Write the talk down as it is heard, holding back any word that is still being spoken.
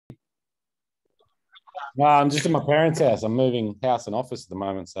No, I'm just in my parents' house. I'm moving house and office at the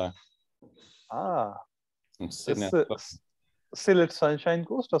moment, so Ah, I'm sitting it's out. still at Sunshine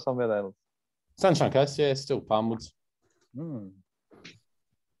Coast or somewhere else? Sunshine Coast, yeah, still Palmwoods. Hmm.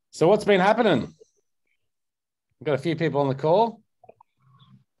 So what's been happening? We've got a few people on the call.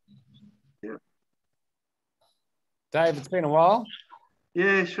 Yeah. Dave, it's been a while.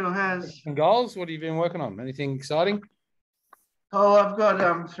 Yeah, sure has. And goals, what have you been working on? Anything exciting? Oh, I've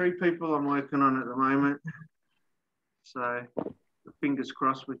got 3 people I'm working on at the moment. So fingers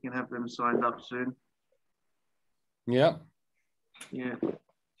crossed we can have them signed up soon. Yeah. Yeah.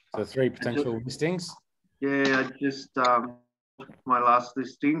 So 3 potential listings. Yeah, I just my last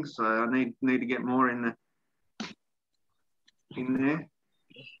listing, so I need to get more in there.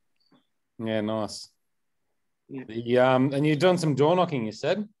 Yeah, nice. Yeah. And you've done some door knocking, you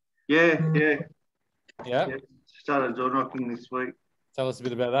said? Yeah. Started door knocking this week. Tell us a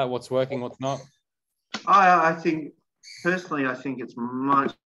bit about that. What's working, what's not? I think personally, I think it's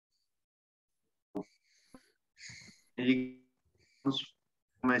much.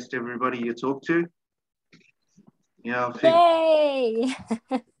 Almost everybody you talk to. Yeah, Yay!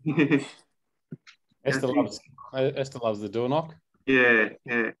 Esther loves the door knock. Yeah.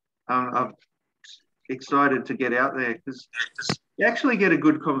 I'm excited to get out there because you actually get a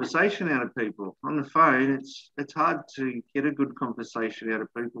good conversation out of people on the phone. It's hard to get a good conversation out of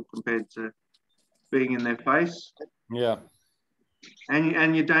people compared to being in their face. Yeah.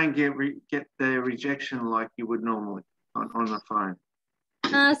 And you don't get the rejection like you would normally on the phone.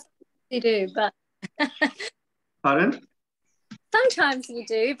 You do, but Pardon? Sometimes you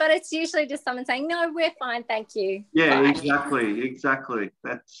do, but it's usually just someone saying, "No, we're fine, thank you." Yeah, Bye. exactly.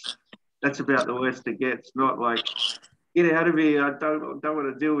 That's about the worst it gets. Not like, get out of here. I don't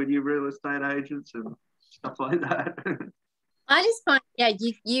want to deal with you real estate agents and stuff like that. I just find,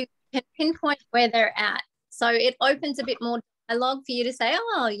 you can pinpoint where they're at, so it opens a bit more dialogue for you to say,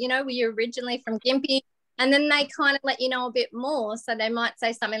 "Oh, were you originally from Gympie?" And then they kind of let you know a bit more. So they might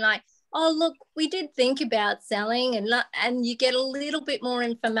say something like, "Oh, look, we did think about selling," and you get a little bit more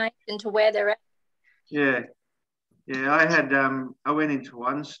information to where they're at. Yeah. I went into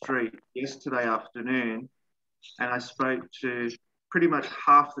one street yesterday afternoon, and I spoke to pretty much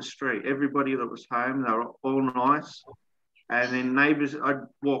half the street. Everybody that was home, they were all nice. And then neighbours, I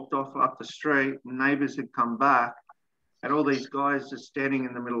walked off up the street, and neighbours had come back, and all these guys just standing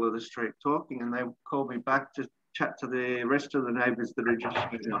in the middle of the street talking, and they called me back to chat to the rest of the neighbours that had just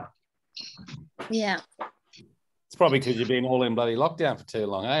showed up. Yeah. It's probably because you've been all in bloody lockdown for too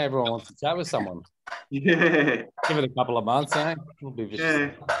long, eh? Everyone wants to chat with someone. Yeah. Give it a couple of months, eh?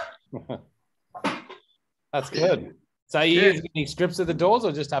 Yeah. That's good. So are you using any scripts at the doors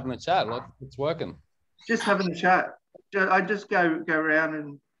or just having a chat? What's working? Just having a chat. I just go around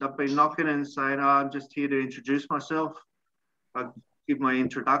and I've been knocking and saying, "Oh, I'm just here to introduce myself." I give my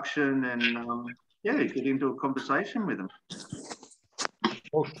introduction and get into a conversation with them.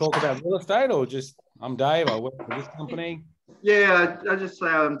 Talk about real estate or just, "I'm Dave, I work for this company"? Yeah, I just say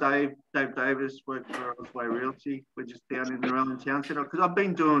I'm Dave Davis, work for Osway Realty. We're just down in the Rowan Town Centre because I've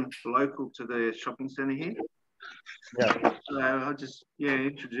been doing local to the shopping centre here. Yeah. So I just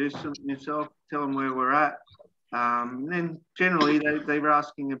introduce myself, tell them where we're at. And then generally they were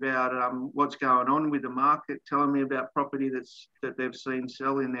asking about what's going on with the market, telling me about property that they've seen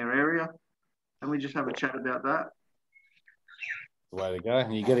sell in their area, and we just have a chat about that. The way to go.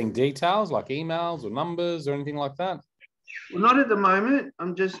 And you're getting details like emails or numbers or anything like that? Well, not at the moment.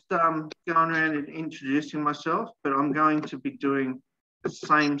 I'm just going around and introducing myself, but I'm going to be doing the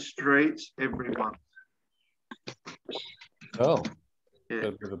same streets every month. Oh, yeah. Got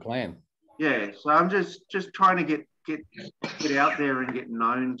a bit of a plan. Yeah, so I'm just trying to get out there and get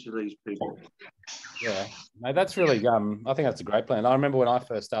known to these people. Yeah, no, that's really, I think that's a great plan. I remember when I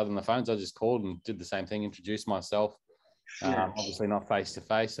first started on the phones, I just called and did the same thing, introduced myself. Obviously not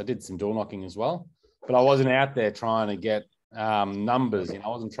face-to-face. I did some door knocking as well, but I wasn't out there trying to get numbers. I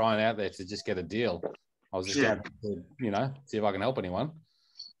wasn't trying out there to just get a deal. I was just out to, see if I can help anyone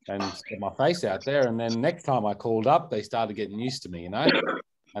and get my face out there. And then next time I called up, they started getting used to me,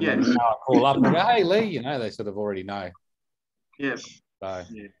 And then now I call up and I go, "Hey, Leigh," they sort of already know. Yeah. So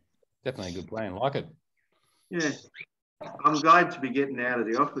definitely a good plan. Like it. Yeah. I'm glad to be getting out of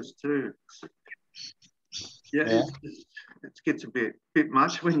the office too. Yeah. It gets a bit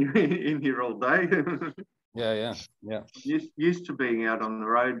much when you're in here all day. Yeah. Used to being out on the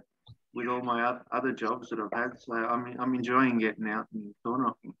road with all my other jobs that I've had, so I'm enjoying getting out and door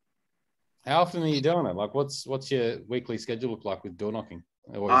knocking. How often are you doing it? Like, what's your weekly schedule look like with door knocking?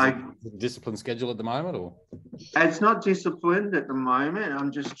 Or is it a disciplined schedule at the moment, or? It's not disciplined at the moment.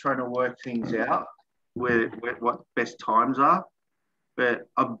 I'm just trying to work things out. what best times are. But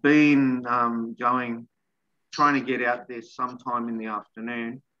I've been trying to get out there sometime in the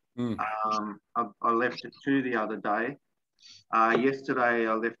afternoon. I left at 2 the other day. Yesterday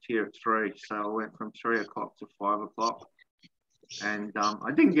I left here at 3, so I went from 3 o'clock to 5 o'clock. And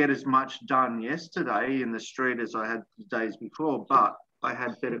I didn't get as much done yesterday in the street as I had the days before, but I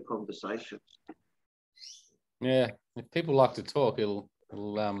had better conversations. Yeah, if people like to talk, it'll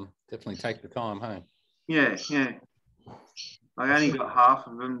definitely take the time, hey? Yeah. I only got half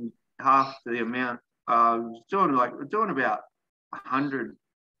of them, half the amount. I was doing about 100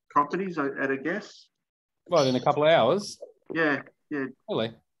 properties at a guess. Well, in a couple of hours. Yeah.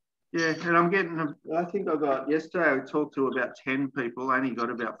 Really? Yeah, and I'm getting, I think I got, yesterday I talked to about 10 people, only got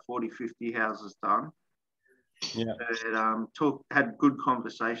about 40, 50 houses done. Yeah. But, had good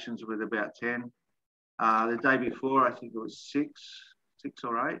conversations with about 10. The day before, I think it was six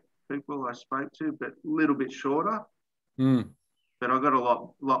or 8 people I spoke to, but a little bit shorter. But I got a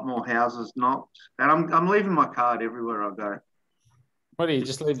lot more houses knocked, and I'm leaving my card everywhere I go. What do you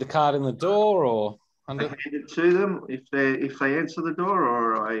just leave the card in the door, or I hand it to them if they answer the door,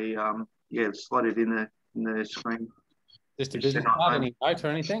 or I slot it in the screen. Just a business card? Any notes or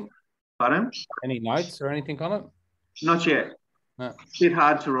anything? Pardon? Any notes or anything on it? Not yet. No. It's a bit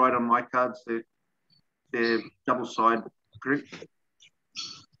hard to write on my cards. They're double-side grip.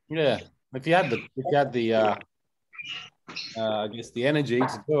 Yeah, if you had the I guess the energy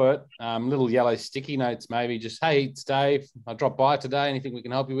to do it, little yellow sticky notes maybe. Just, hey, it's Dave. I dropped by today. Anything we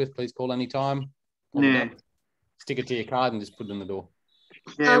can help you with? Please call anytime. Yeah. Stick it to your card and just put it in the door.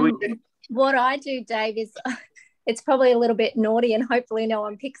 Yeah. What I do, Dave, is it's probably a little bit naughty, and hopefully no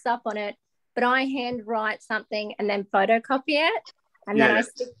one picks up on it. But I handwrite something and then photocopy it. And then I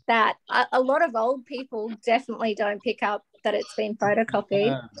stick that. A lot of old people definitely don't pick up that it's been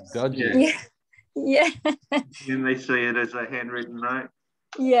photocopied. Dodgy. Yeah. Then they see it as a handwritten note.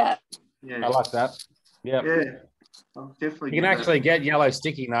 Yeah. I like that. Yeah. I'll definitely. You can actually get yellow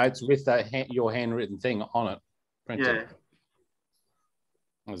sticky notes with your handwritten thing on it. Printed.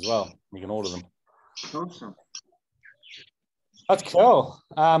 As well. You can order them. Awesome. That's cool.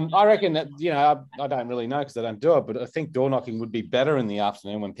 I reckon that, I don't really know because I don't do it, but I think door knocking would be better in the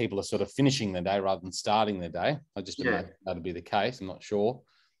afternoon when people are sort of finishing their day rather than starting their day. I just imagine that'd be the case. I'm not sure.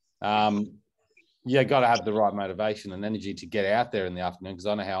 Got to have the right motivation and energy to get out there in the afternoon, because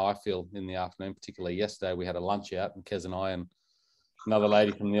I know how I feel in the afternoon. Particularly yesterday, we had a lunch out, and Kez and I and another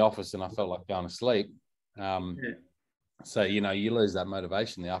lady from the office, and I felt like going to sleep. So, you lose that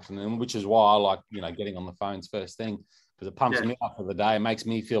motivation in the afternoon, which is why I like, getting on the phones first thing, because it pumps me up for the day. It makes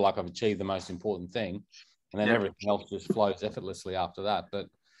me feel like I've achieved the most important thing. And then everything else just flows effortlessly after that. But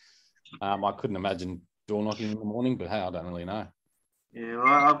I couldn't imagine door knocking in the morning, but hey, I don't really know. Yeah, well,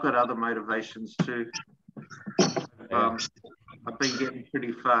 I've got other motivations too. I've been getting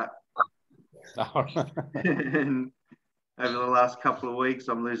pretty fat. And over the last couple of weeks,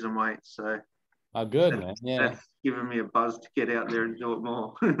 I'm losing weight. So good, man. Yeah. That's given me a buzz to get out there and do it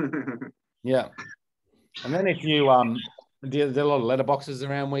more. Yeah. And then if you, there are a lot of letterboxes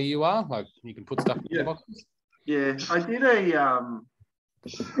around where you are, like you can put stuff in letterboxes. Yeah, I did a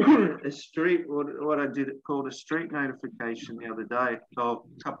street, what I did called a street notification the other day, a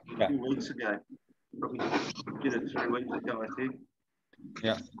few weeks ago. Probably did it 3 weeks ago, I think.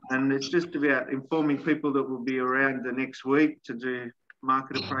 Yeah. And it's just about informing people that will be around the next week to do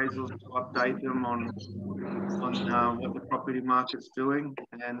market appraisals, to update them on what the property market's doing.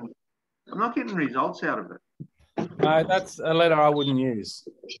 And I'm not getting results out of it. No, that's a letter I wouldn't use.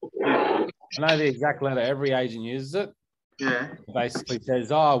 I know the exact letter. Every agent uses it. Yeah. It basically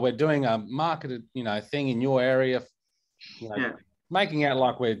says, we're doing a marketed, thing in your area. Making out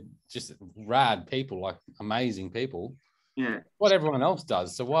like we're just rad people, like amazing people. Yeah. What everyone else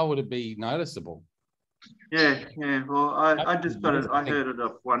does. So why would it be noticeable? Yeah. Well, I just got it. I heard it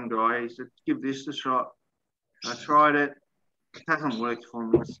off one guy. He said, give this a shot. I tried it. It hasn't worked for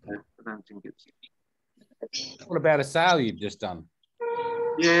me, so I don't think it's. What about a sale you've just done?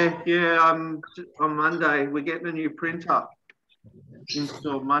 Yeah. On Monday, we're getting a new printer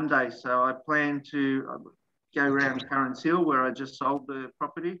installed Monday, so I plan to go around Carruth Hill where I just sold the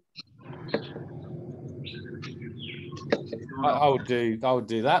property. I would do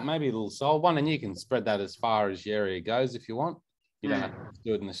that. Maybe a little sold one, and you can spread that as far as your area goes if you want. You don't have to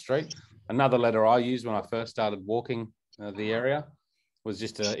do it in the street. Another letter I used when I first started walking the area was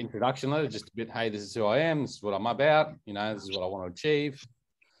just an introduction letter, just a bit, hey, this is who I am, this is what I'm about, this is what I want to achieve.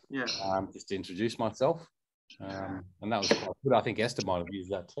 Yeah. Just to introduce myself. And that was quite good. I think Esther might have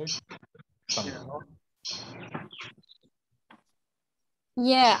used that too.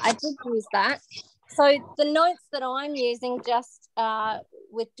 Yeah, I did use that. So the notes that I'm using just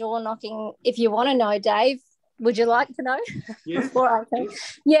with door knocking, if you want to know, Dave, would you like to know? Yes. Before I say?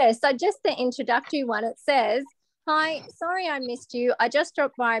 Yeah, so just the introductory one, it says, "Hi, sorry I missed you. I just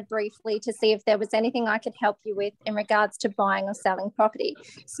dropped by briefly to see if there was anything I could help you with in regards to buying or selling property.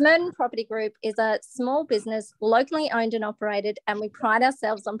 Smurden Property Group is a small business, locally owned and operated, and we pride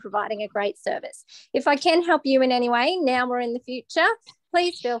ourselves on providing a great service. If I can help you in any way, now or in the future,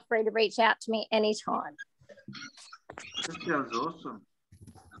 please feel free to reach out to me anytime." That sounds awesome.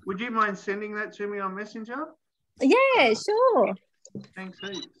 Would you mind sending that to me on Messenger? Yeah, sure. Thanks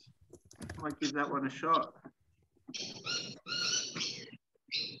heaps. Might give that one a shot.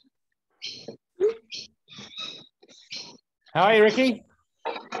 How are you, Ricky?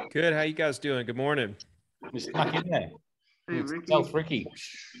 Good. How you guys doing? Good morning. You snuck in there. Hey, Ricky. Stealth Ricky.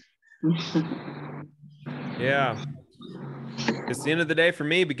 Yeah. It's the end of the day for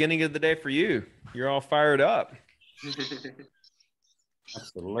me, beginning of the day for you. You're all fired up.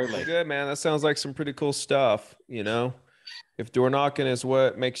 Absolutely. Good, man. That sounds like some pretty cool stuff. You know, if door knocking is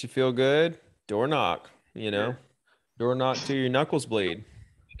what makes you feel good, door knock, you know, door knock till your knuckles bleed.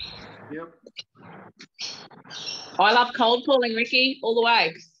 Yep. I love cold calling, Ricky, all the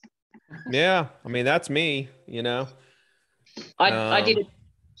way. Yeah. I mean, that's me, you know. I did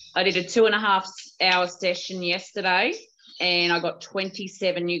a 2.5 hour session yesterday, and I got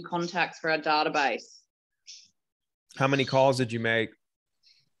 27 new contacts for our database. How many calls did you make?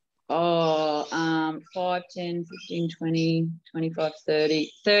 Oh, 5, 10, 15, 20, 25,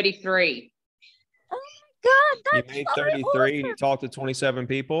 30, 33. Oh my God, You that's made so 33 awesome. and you talked to 27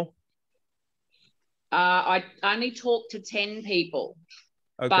 people? I only talked to 10 people,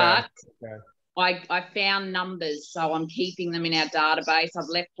 Okay. but Okay. I found numbers, so I'm keeping them in our database. I've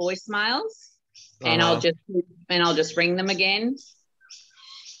left voicemails, and I'll just ring them again.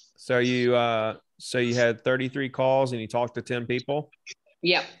 So you had 33 calls and you talked to 10 people?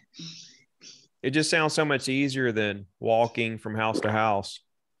 Yep. It just sounds so much easier than walking from house to house.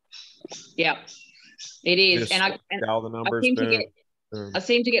 Yep. It is. Just dial the numbers. I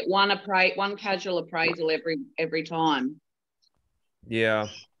seem to get one casual appraisal every time. Yeah.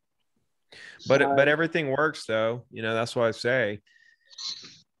 So But everything works though. You know, that's what I say.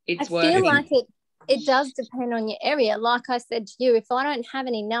 it's I working. feel like it does depend on your area. Like I said to you, if I don't have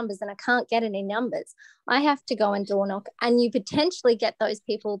any numbers and I can't get any numbers, I have to go and door knock, and you potentially get those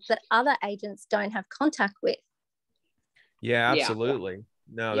people that other agents don't have contact with. Yeah, absolutely.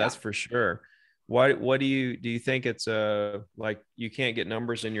 No, that's for sure. What do you think it's like you can't get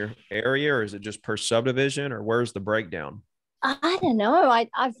numbers in your area, or is it just per subdivision, or where's the breakdown? I don't know.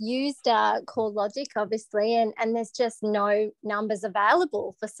 I've used CallLogic, obviously, and there's just no numbers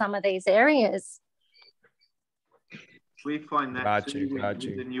available for some of these areas. We find that Got too you.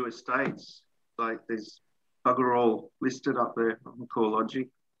 with the new estates. Like there's bugger all listed up there on CallLogic.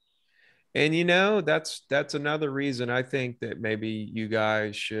 And you know, that's another reason I think that maybe you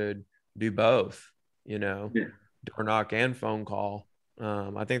guys should do both, you know, door knock and phone call.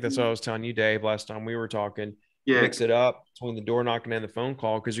 I think that's what I was telling you, Dave, last time we were talking. Yeah. Mix it up between the door knocking and the phone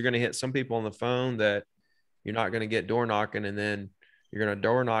call, because you're going to hit some people on the phone that you're not going to get door knocking, and then you're going to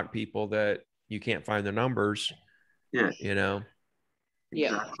door knock people that you can't find their numbers. Yeah. You know?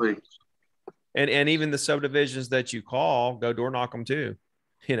 Exactly. And even the subdivisions that you call, go door knock them too.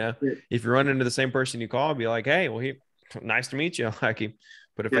 You know, if you run into the same person you call, be like, hey, well, nice to meet you. I like him.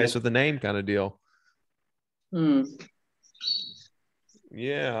 Put a face with a name kind of deal.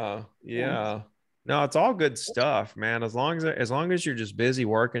 Yeah. Yeah. No, it's all good stuff, man. As long as you're just busy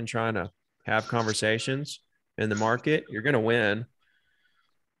working, trying to have conversations in the market, you're going to win.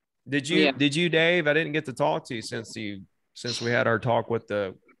 Did you, Dave? I didn't get to talk to you since we had our talk with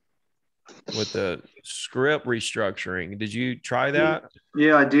the script restructuring. Did you try that?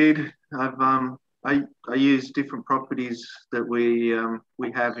 Yeah, I did. I use different properties that we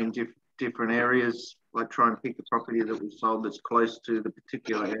have in different areas. I try and pick a property that we sold that's close to the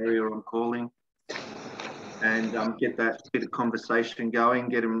particular area I'm calling, and get that bit of conversation going,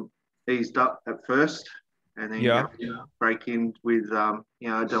 get them eased up at first, and then break in with I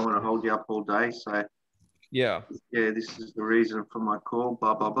don't want to hold you up all day, so this is the reason for my call,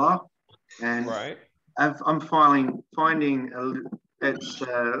 blah blah blah. And I'm finding it's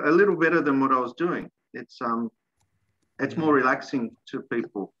a little better than what I was doing. It's more relaxing to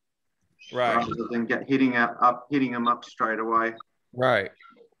people, rather than hitting them up straight away. Right.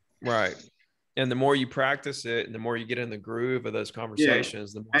 And the more you practice it, and the more you get in the groove of those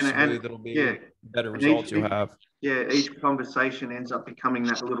conversations, the more smooth it'll be. Better results you'll have. Yeah, each conversation ends up becoming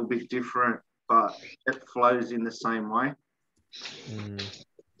that little bit different, but it flows in the same way.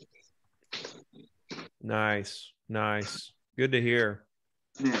 Nice. Good to hear.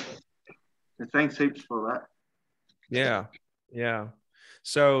 Yeah. So thanks heaps for that. Yeah.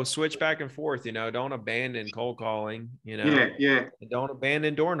 So switch back and forth, don't abandon cold calling, Yeah. Don't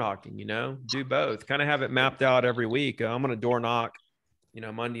abandon door knocking, do both. Kind of have it mapped out every week. I'm going to door knock,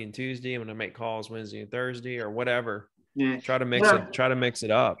 Monday and Tuesday. I'm going to make calls Wednesday and Thursday or whatever. Yeah. Try to mix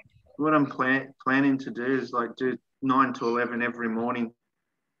it up. What I'm planning to do is like do 9 to 11 every morning.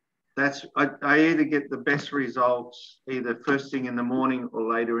 I either get the best results either first thing in the morning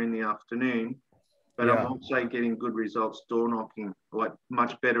or later in the afternoon. But I'm also getting good results door knocking, like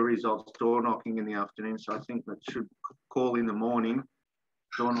much better results door knocking in the afternoon. So I think that should call in the morning,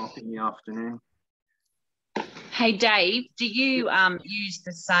 door knock in the afternoon. Hey, Dave, do you use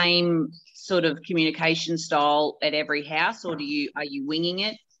the same sort of communication style at every house, or are you winging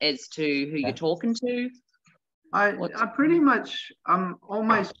it as to who you're talking to? I pretty much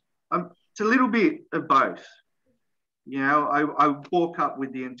it's a little bit of both. I walk up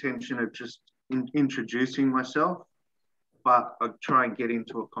with the intention of just introducing myself, but I try and get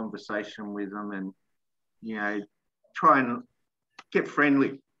into a conversation with them and try and get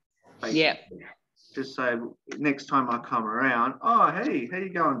friendly. Basically. Yeah. Just say next time I come around, oh hey, how you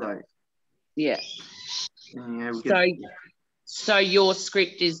going, Dave? Yeah. And, so your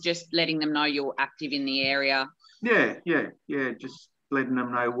script is just letting them know you're active in the area. Yeah. Just letting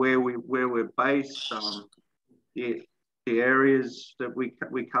them know where we're based, the areas that we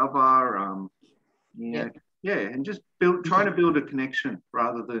cover, and just trying to build a connection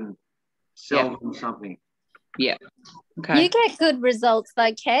rather than sell them something. Yeah. Okay. You get good results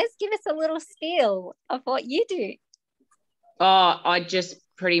though, Kez. Give us a little spiel of what you do. Oh, I just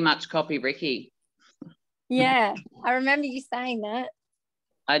pretty much copy Ricky. Yeah, I remember you saying that.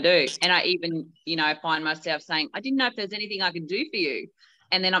 I do. And I even, find myself saying, I didn't know if there's anything I could do for you.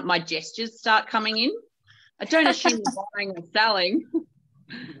 And then my gestures start coming in. I don't assume you're buying or selling.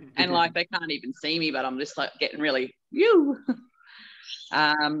 And they can't even see me, but I'm just getting really,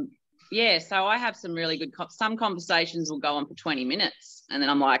 so I have some really good, some conversations will go on for 20 minutes. And then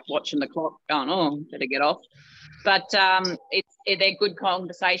I'm watching the clock going, oh, better get off. But they're good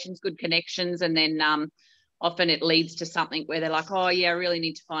conversations, good connections. And then often it leads to something where they're like, oh, yeah, I really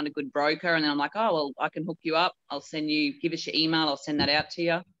need to find a good broker. And then I'm like, oh, well, I can hook you up. I'll give us your email. I'll send that out to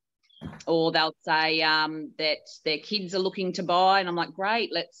you. Or they'll say that their kids are looking to buy. And I'm like, great,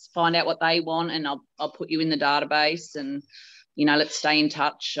 let's find out what they want. And I'll put you in the database and, let's stay in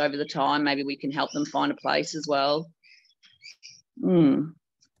touch over the time. Maybe we can help them find a place as well.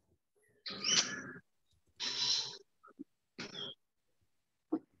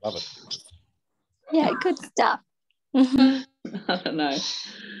 Love it. Yeah, good stuff. I don't know.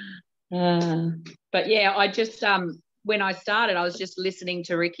 But yeah, I just, when I started, I was just listening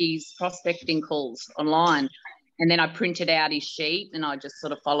to Ricky's prospecting calls online. And then I printed out his sheet and I just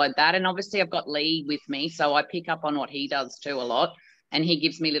sort of followed that. And obviously I've got Leigh with me, so I pick up on what he does too a lot. And he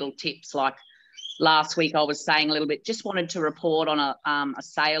gives me little tips. Like last week I was saying a little bit, just wanted to report on a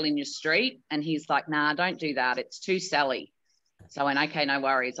sale in your street. And he's like, nah, don't do that. It's too selly. So I went, okay, no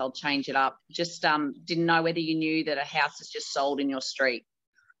worries. I'll change it up. Just didn't know whether you knew that a house is just sold in your street.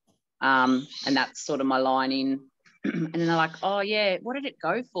 And that's sort of my line in. And then they're like, oh, yeah, what did it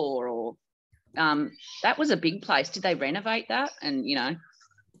go for? Or that was a big place. Did they renovate that? And,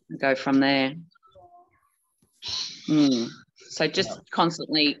 go from there. So just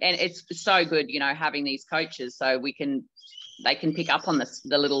constantly, and it's so good, having these coaches so they can pick up on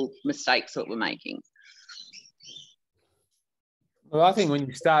the little mistakes that we're making. Well, I think when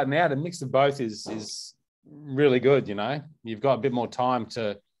you're starting out, a mix of both is really good, You've got a bit more time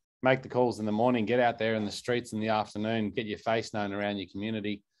to make the calls in the morning, get out there in the streets in the afternoon, get your face known around your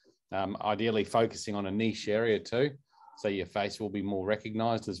community, ideally focusing on a niche area too, so your face will be more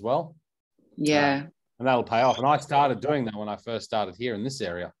recognised as well. Yeah. And that'll pay off. And I started doing that when I first started here in this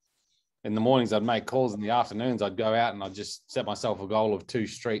area. In the mornings, I'd make calls. In the afternoons, I'd go out and I'd just set myself a goal of 2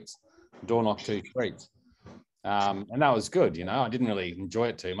 streets, door knock 2 streets. And that was good, I didn't really enjoy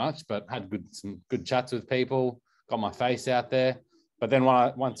it too much, but had some good chats with people, got my face out there. But then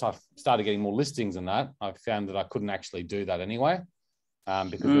once I started getting more listings and that, I found that I couldn't actually do that anyway,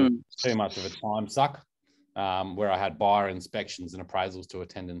 because it was too much of a time suck, where I had buyer inspections and appraisals to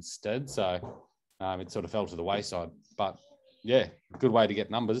attend instead. So it sort of fell to the wayside. But yeah, good way to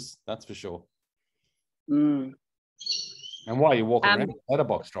get numbers, that's for sure. And while you're walking around,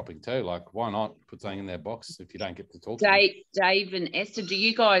 letterbox dropping too, why not put something in their box if you don't get to talk to them? Dave and Esther, do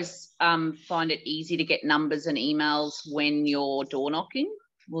you guys find it easy to get numbers and emails when you're door knocking?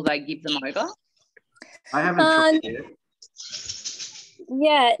 Will they give them over? I haven't tried yet.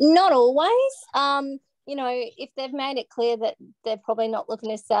 Yeah, not always. you know, if they've made it clear that they're probably not looking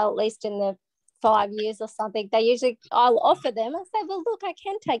to sell at least in the 5 years or something, I'll offer them. I say, well, look, I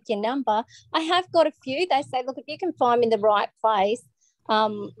can take your number. I have got a few. They say, look, if you can find me the right place,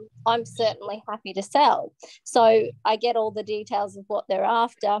 I'm certainly happy to sell. So I get all the details of what they're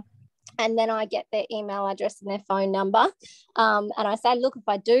after, and then I get their email address and their phone number. And I say, look, if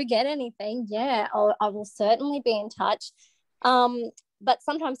I do get anything, I will certainly be in touch. But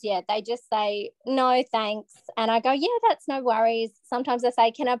sometimes, they just say, no, thanks. And I go, yeah, that's no worries. Sometimes I say,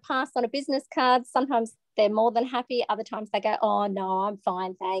 can I pass on a business card? Sometimes they're more than happy. Other times they go, oh, no, I'm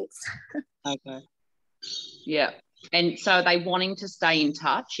fine, thanks. Okay. Yeah. And so are they wanting to stay in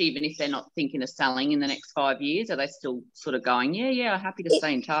touch, even if they're not thinking of selling in the next 5 years? Are they still sort of going, yeah, happy to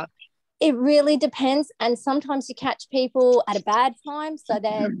stay in touch? It really depends. And sometimes you catch people at a bad time. So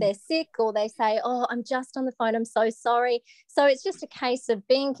they're sick, or they say, oh, I'm just on the phone, I'm so sorry. So it's just a case of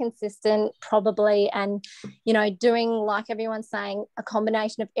being consistent, probably, and, you know, doing, like everyone's saying, a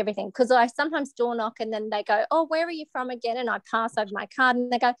combination of everything. Because I sometimes door knock and then they go, oh, where are you from again? And I pass over my card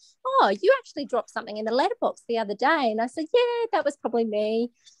and they go, oh, you actually dropped something in the letterbox the other day. And I said, yeah, that was probably me.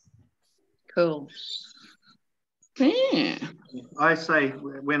 Cool. Yeah. I say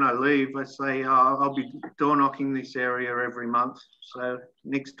when I leave, I say I'll be door knocking this area every month. So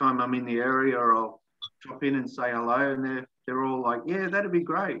next time I'm in the area, I'll drop in and say hello, and they're all like, yeah, that'd be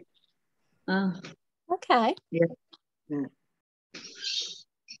great. Okay. Yeah.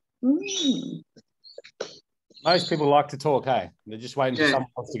 Most people like to talk, hey? They're just waiting for someone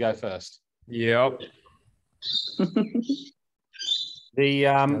else to go first. Yep. We've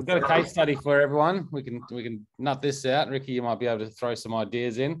got a case study for everyone. We can nut this out. Ricky, you might be able to throw some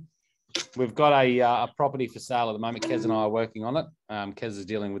ideas in. We've got a property for sale at the moment. Kez and I are working on it. Kez is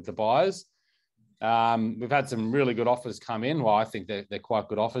dealing with the buyers. We've had some really good offers come in. Well, I think they're quite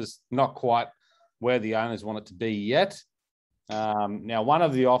good offers. Not quite where the owners want it to be yet. Now, one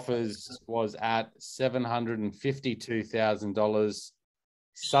of the offers was at $752,000,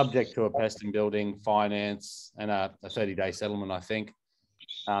 subject to a pest and building, finance, and a 30-day settlement, I think.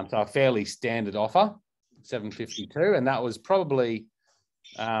 So a fairly standard offer, 752, and that was probably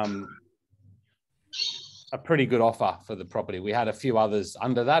a pretty good offer for the property. We had a few others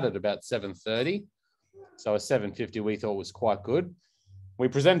under that at about 730, so a 750 we thought was quite good. We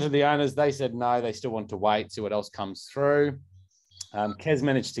presented to the owners. They said no, they still want to wait, see what else comes through. Kez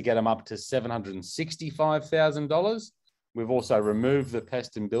managed to get them up to $765,000. We've also removed the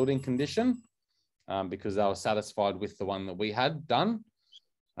pest and building condition because they were satisfied with the one that we had done.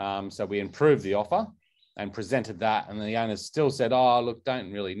 So we improved the offer and presented that, and the owners still said, oh, look,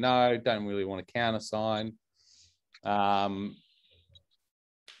 don't really know, don't really want to countersign. Yada,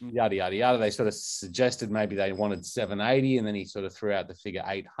 yada, yada. They sort of suggested maybe they wanted 780, and then he sort of threw out the figure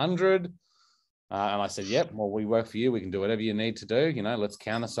 800. And I said, yep, well, we work for you. We can do whatever you need to do. You know, let's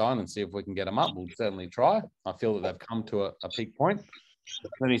countersign and see if we can get them up. We'll certainly try. I feel that they've come to a peak point.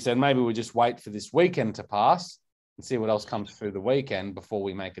 Then he said, maybe we just wait for this weekend to pass and see what else comes through the weekend before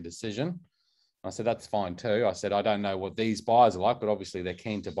we make a decision. I said, that's fine too. I said, I don't know what these buyers are like, but obviously they're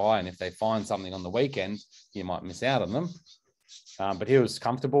keen to buy. And if they find something on the weekend, you might miss out on them. But he was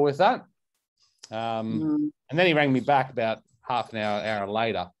comfortable with that. And then he rang me back about half an hour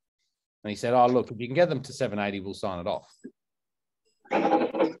later. And he said, oh, look, if you can get them to 780, we'll sign it off.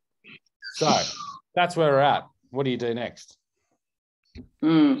 So that's where we're at. What do you do next?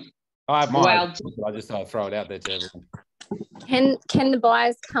 I have mine. Well, I just thought I'd throw it out there to everyone. Can the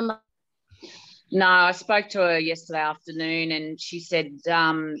buyers come up? No, I spoke to her yesterday afternoon, and she said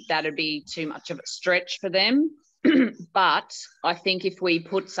that'd be too much of a stretch for them. But I think if we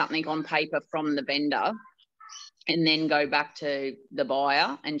put something on paper from the vendor and then go back to the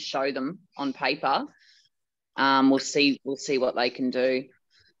buyer and show them on paper, we'll see what they can do.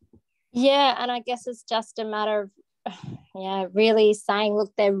 Yeah, and I guess it's just a matter of really saying,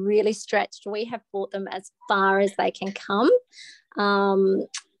 look, they're really stretched. We have brought them as far as they can come.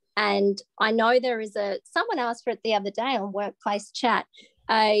 And I know there is someone asked for it the other day on Workplace Chat,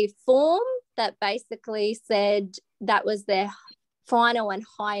 a form that basically said that was their final and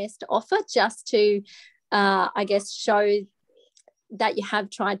highest offer, just to, I guess, show that you have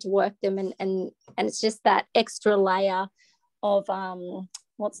tried to work them. And it's just that extra layer of,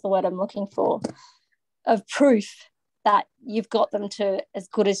 what's the word I'm looking for, of proof that you've got them to as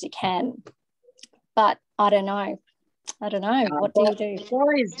good as you can. But I don't know. What do you do?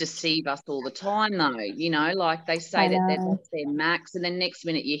 Buyers deceive us all the time, though. You know, like they say that that's their max, and then next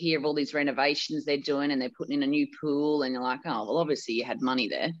minute you hear of all these renovations they're doing and they're putting in a new pool, and you're like, oh, well, obviously you had money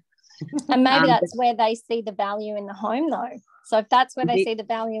there. And maybe that's where they see the value in the home, though. So if that's where they see the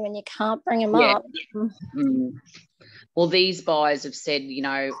value and you can't bring them Yeah. up. Mm. Well, these buyers have said, you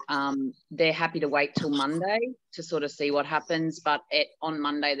know, they're happy to wait till Monday to sort of see what happens, but on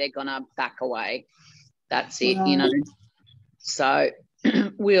Monday they're going to back away. That's it, you know. So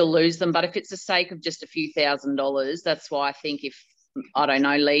we'll lose them. But if it's the sake of just a few $1,000s, that's why I think if, I don't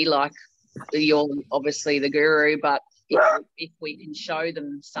know, Leigh, like you're obviously the guru, but if we can show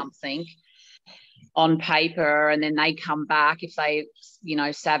them something on paper and then they come back, if they, you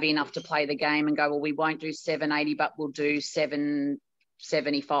know, savvy enough to play the game and go, well, we won't do 780, but we'll do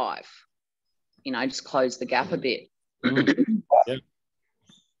 775, you know, just close the gap a bit. Yeah.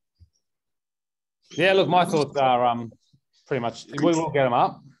 Yeah, look, my thoughts are pretty much we will get them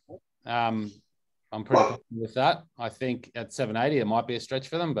up. I'm pretty confident with that. I think at 780 it might be a stretch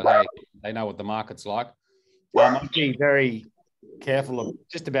for them, but hey, they know what the market's like. I'd be very careful of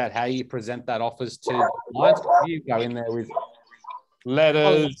just about how you present that offers to the clients. If you go in there with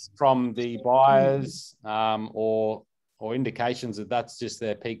letters from the buyers or indications that that's just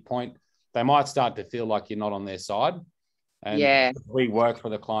their peak point, they might start to feel like you're not on their side. And we work for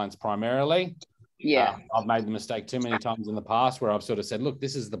the clients primarily. Yeah. I've made the mistake too many times in the past where I've sort of said, look,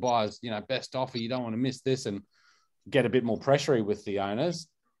 this is the buyer's, you know, best offer. You don't want to miss this, and get a bit more pressury with the owners.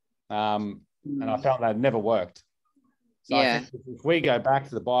 And I found that never worked. So I think if we go back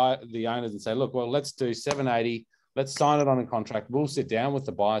to the owners and say, look, well, let's do 780. Let's sign it on a contract. We'll sit down with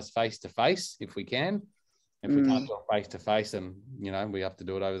the buyers face to face if we can. If we can't do it face to face, and you know we have to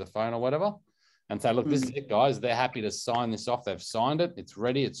do it over the phone or whatever, and say, look, this is it, guys. They're happy to sign this off. They've signed it. It's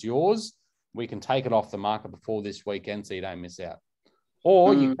ready. It's yours. We can take it off the market before this weekend so you don't miss out.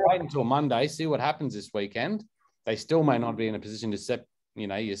 Or you can wait until Monday, see what happens this weekend. They still may not be in a position to set, you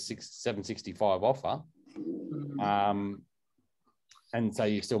know, your 765 offer. And so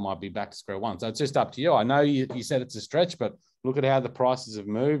you still might be back to square one. So it's just up to you. I know you said it's a stretch, but look at how the prices have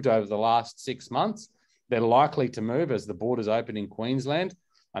moved over the last 6 months. They're likely to move as the borders open in Queensland,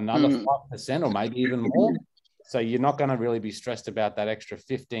 another 5% or maybe even more. So you're not going to really be stressed about that extra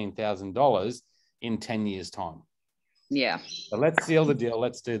 $15,000 in 10 years' time. Yeah. So let's seal the deal.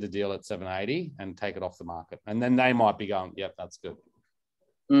 Let's do the deal at 780 and take it off the market. And then they might be going, yep, that's good.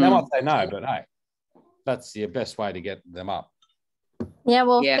 They might say no, but hey, that's your best way to get them up. Yeah,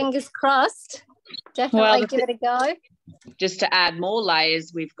 well, fingers crossed. Definitely give it a go. Just to add more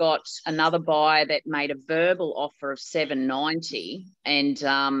layers, we've got another buyer that made a verbal offer of 790, and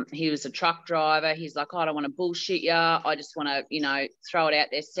he was a truck driver. He's like, I don't want to bullshit you. I just want to, you know, throw it out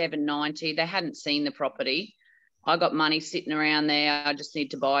there, 790. They hadn't seen the property. I got money sitting around there. I just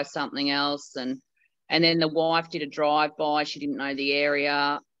need to buy something else. And then the wife did a drive-by. She didn't know the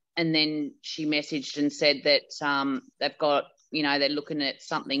area. And then she messaged and said that they've got, you know, they're looking at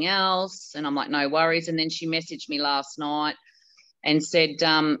something else. And I'm like, no worries. And then she messaged me last night and said,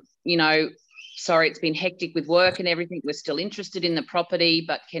 you know, sorry, it's been hectic with work and everything. We're still interested in the property,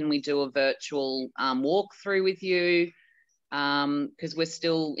 but can we do a virtual walkthrough with you? Because we're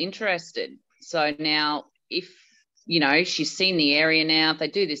still interested. So now if, you know, she's seen the area now, if they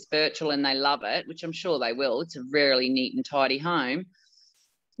do this virtual and they love it, which I'm sure they will, it's a really neat and tidy home,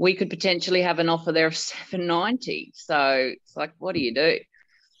 we could potentially have an offer there of 790. So it's like, what do you do?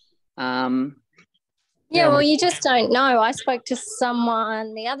 Yeah, well, you just don't know. I spoke to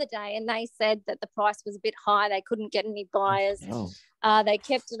someone the other day and they said that the price was a bit high. They couldn't get any buyers. They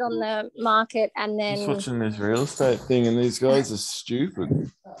kept it on the market and then... Just watching this real estate thing and these guys are stupid.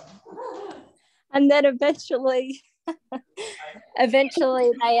 And then eventually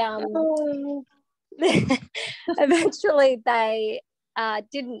they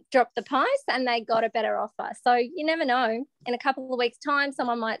didn't drop the price and they got a better offer. So you never know. In a couple of weeks' time,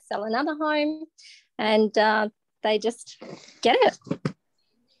 someone might sell another home and they just get it.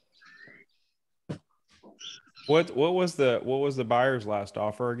 What was the buyer's last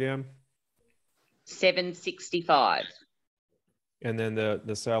offer again? 765. And then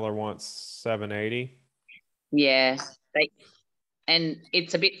the seller wants 780. Yeah. And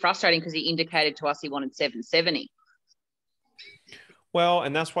it's a bit frustrating because he indicated to us he wanted 770. Well,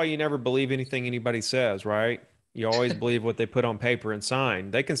 and that's why you never believe anything anybody says, right? You always believe what they put on paper and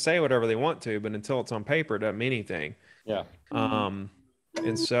sign. They can say whatever they want to, but until it's on paper, it doesn't mean anything. Yeah.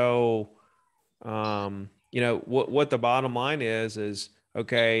 And so, you know, what the bottom line is,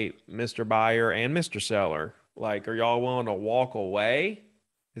 okay, Mr. Buyer and Mr. Seller, like, are y'all willing to walk away?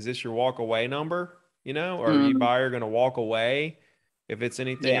 Is this your walk away number? You know, or are you buyer going to walk away if it's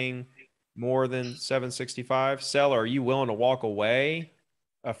anything more than 765? Seller, are you willing to walk away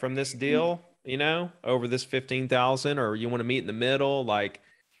from this deal, you know, over this 15,000, or you want to meet in the middle? Like,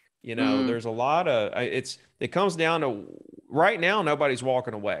 you know, there's a lot of, it comes down to right now, nobody's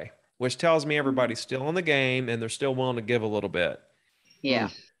walking away, which tells me everybody's still in the game and they're still willing to give a little bit. Yeah.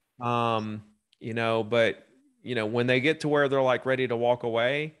 You know, but you know, when they get to where they're like ready to walk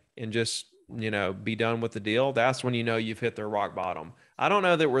away and just, you know, be done with the deal, that's when you know you've hit their rock bottom. I don't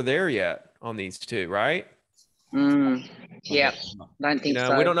know that we're there yet on these two, right? Yeah, don't think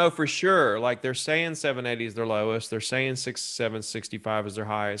so. We don't know for sure. Like they're saying 780 is their lowest, they're saying 765 is their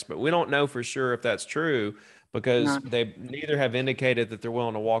highest, but we don't know for sure if that's true because they neither have indicated that they're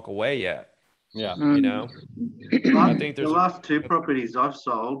willing to walk away yet. Yeah, you know, I think the last two properties I've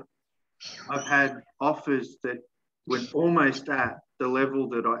sold, I've had offers that were almost at the level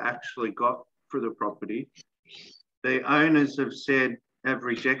that I actually got for the property. The owners have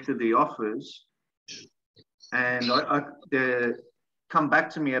rejected the offers, and they come back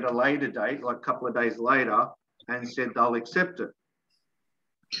to me at a later date, like a couple of days later, and said they'll accept it.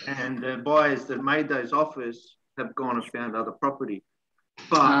 And the buyers that made those offers have gone and found other property.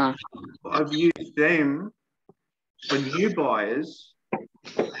 But I've used them for new buyers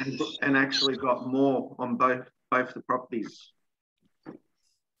and actually got more on both the properties.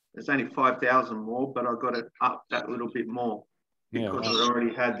 It's only 5,000 more, but I got it up that little bit more because I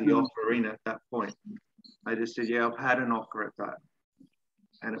already had the offer in at that point. I just said, yeah, I've had an offer at that,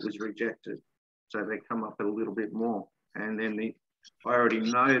 and it was rejected. So they come up a little bit more, and then I already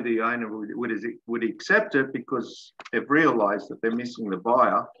know the owner would accept it because they've realised that they're missing the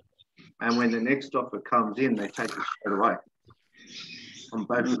buyer, and when the next offer comes in, they take it straight away on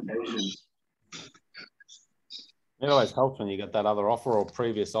both occasions. It always helps when you get that other offer or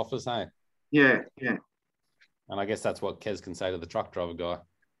previous offers, hey? Yeah, yeah. And I guess that's what Kez can say to the truck driver guy.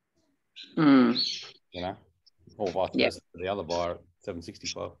 You know, or vice versa to the other buyer at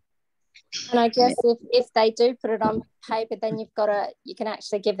 765. And I guess if they do put it on paper, then you can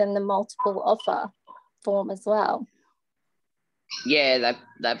actually give them the multiple offer form as well. Yeah,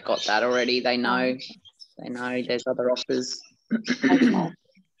 they've got that already. They know there's other offers. Okay.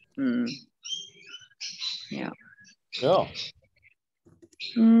 Yeah. Yeah.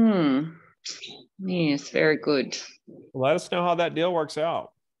 Yes, very good. Let us know how that deal works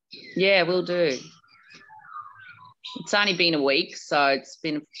out. Yeah, we'll do. It's only been a week, so it's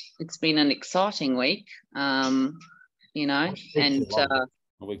been an exciting week. You know, and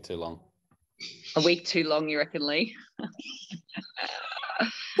a week too long. A week too long, you reckon, Leigh?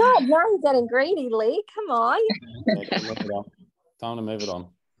 God, now you're getting greedy, Leigh. Come on. Time to move it on.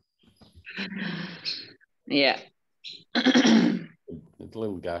 Yeah.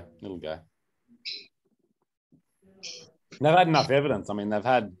 Little go. They've had enough evidence. I mean, they've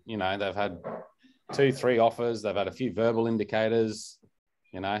had 2-3 offers. They've had a few verbal indicators.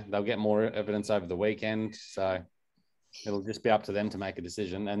 You know, they'll get more evidence over the weekend. So it'll just be up to them to make a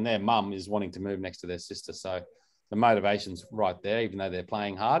decision. And their mum is wanting to move next to their sister. So the motivation's right there, even though they're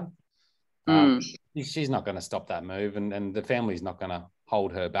playing hard. She's not going to stop that move. And the family's not going to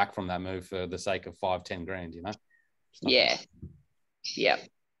hold her back from that move for the sake of 5-10 grand, you know? Yeah. Yeah.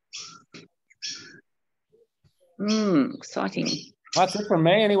 Exciting. That's it from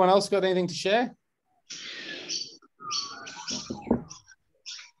me. Anyone else got anything to share?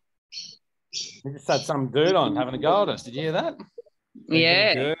 We just had some dude on having a go at us. Did you hear that?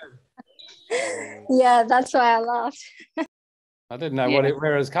 Yeah. Yeah, that's why I laughed. I didn't know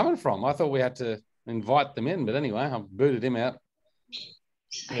where it was coming from. I thought we had to invite them in, but anyway, I booted him out.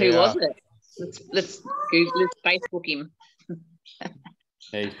 Who was it? Let's Facebook him.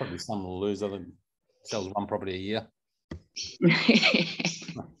 Yeah, he's probably some loser that sells one property a year.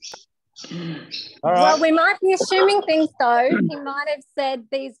 All right. Well, we might be assuming things though. He might have said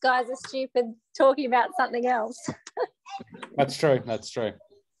these guys are stupid talking about something else. That's true.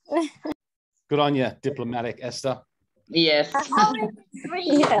 Good on you, diplomatic Esther. Yes.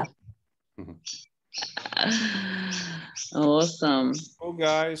 Yeah. Awesome. Cool,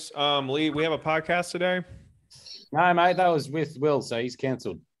 guys. Leigh, we have a podcast today. No, mate, that was with Will, so he's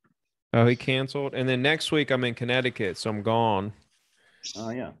cancelled. Oh, he canceled. And then next week I'm in Connecticut, so I'm gone. Oh,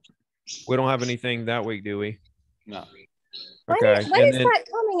 yeah. We don't have anything that week, do we? No. Okay. When is that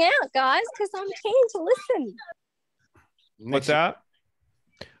coming out, guys? Because I'm keen to listen. What's that?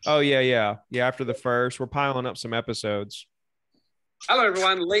 Oh, yeah. Yeah, after the first. We're piling up some episodes. Hello,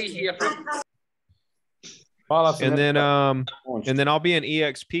 everyone. Leigh here from... And then I'll be in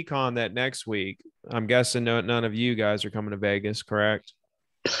EXPCon that next week. I'm guessing none of you guys are coming to Vegas, correct?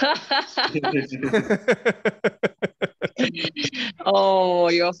 Oh,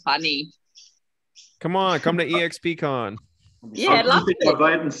 you're funny. Come to EXPCon. Yeah, I'd love to. My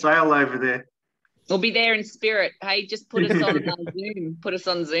boat and sail over there. We'll be there in spirit. Hey, just put us on Zoom. Put us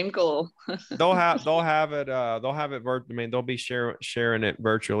on Zoom call. They'll have it. I mean, they'll be sharing it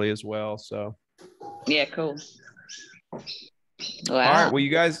virtually as well. So. Yeah. Cool. Wow. All right. Well, you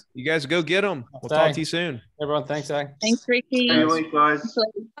guys go get them. We'll talk to you soon. Everyone, thanks, eh? Thanks, Ricky. See you, guys.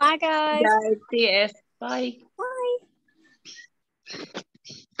 Bye, guys. See you. Bye. Bye.